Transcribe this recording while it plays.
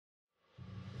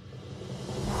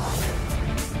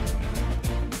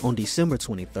On December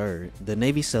 23rd, the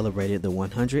Navy celebrated the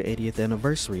 180th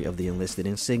anniversary of the Enlisted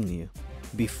Insignia.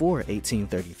 Before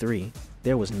 1833,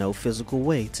 there was no physical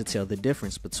way to tell the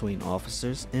difference between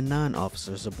officers and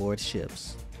non-officers aboard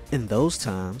ships. In those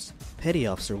times, petty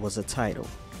officer was a title,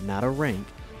 not a rank,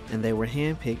 and they were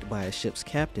handpicked by a ship's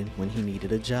captain when he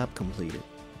needed a job completed.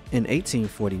 In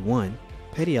 1841,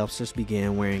 petty officers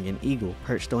began wearing an eagle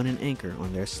perched on an anchor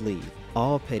on their sleeve.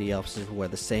 All petty officers wore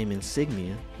the same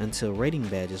insignia until rating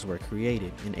badges were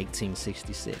created in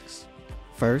 1866.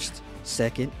 First,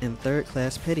 second, and third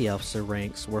class petty officer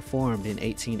ranks were formed in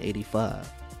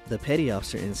 1885. The petty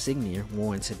officer insignia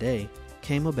worn today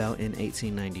came about in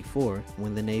 1894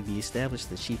 when the Navy established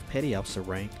the chief petty officer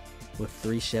rank with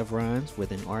 3 chevrons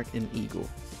with an arc and eagle.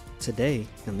 Today,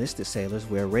 enlisted sailors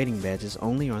wear rating badges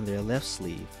only on their left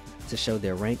sleeve to show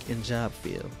their rank and job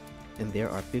field, and there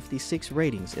are 56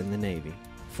 ratings in the Navy.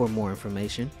 For more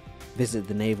information, visit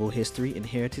the Naval History and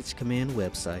Heritage Command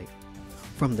website.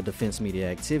 From the Defense Media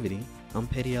Activity, I'm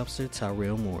Petty Officer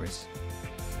Tyrell Morris.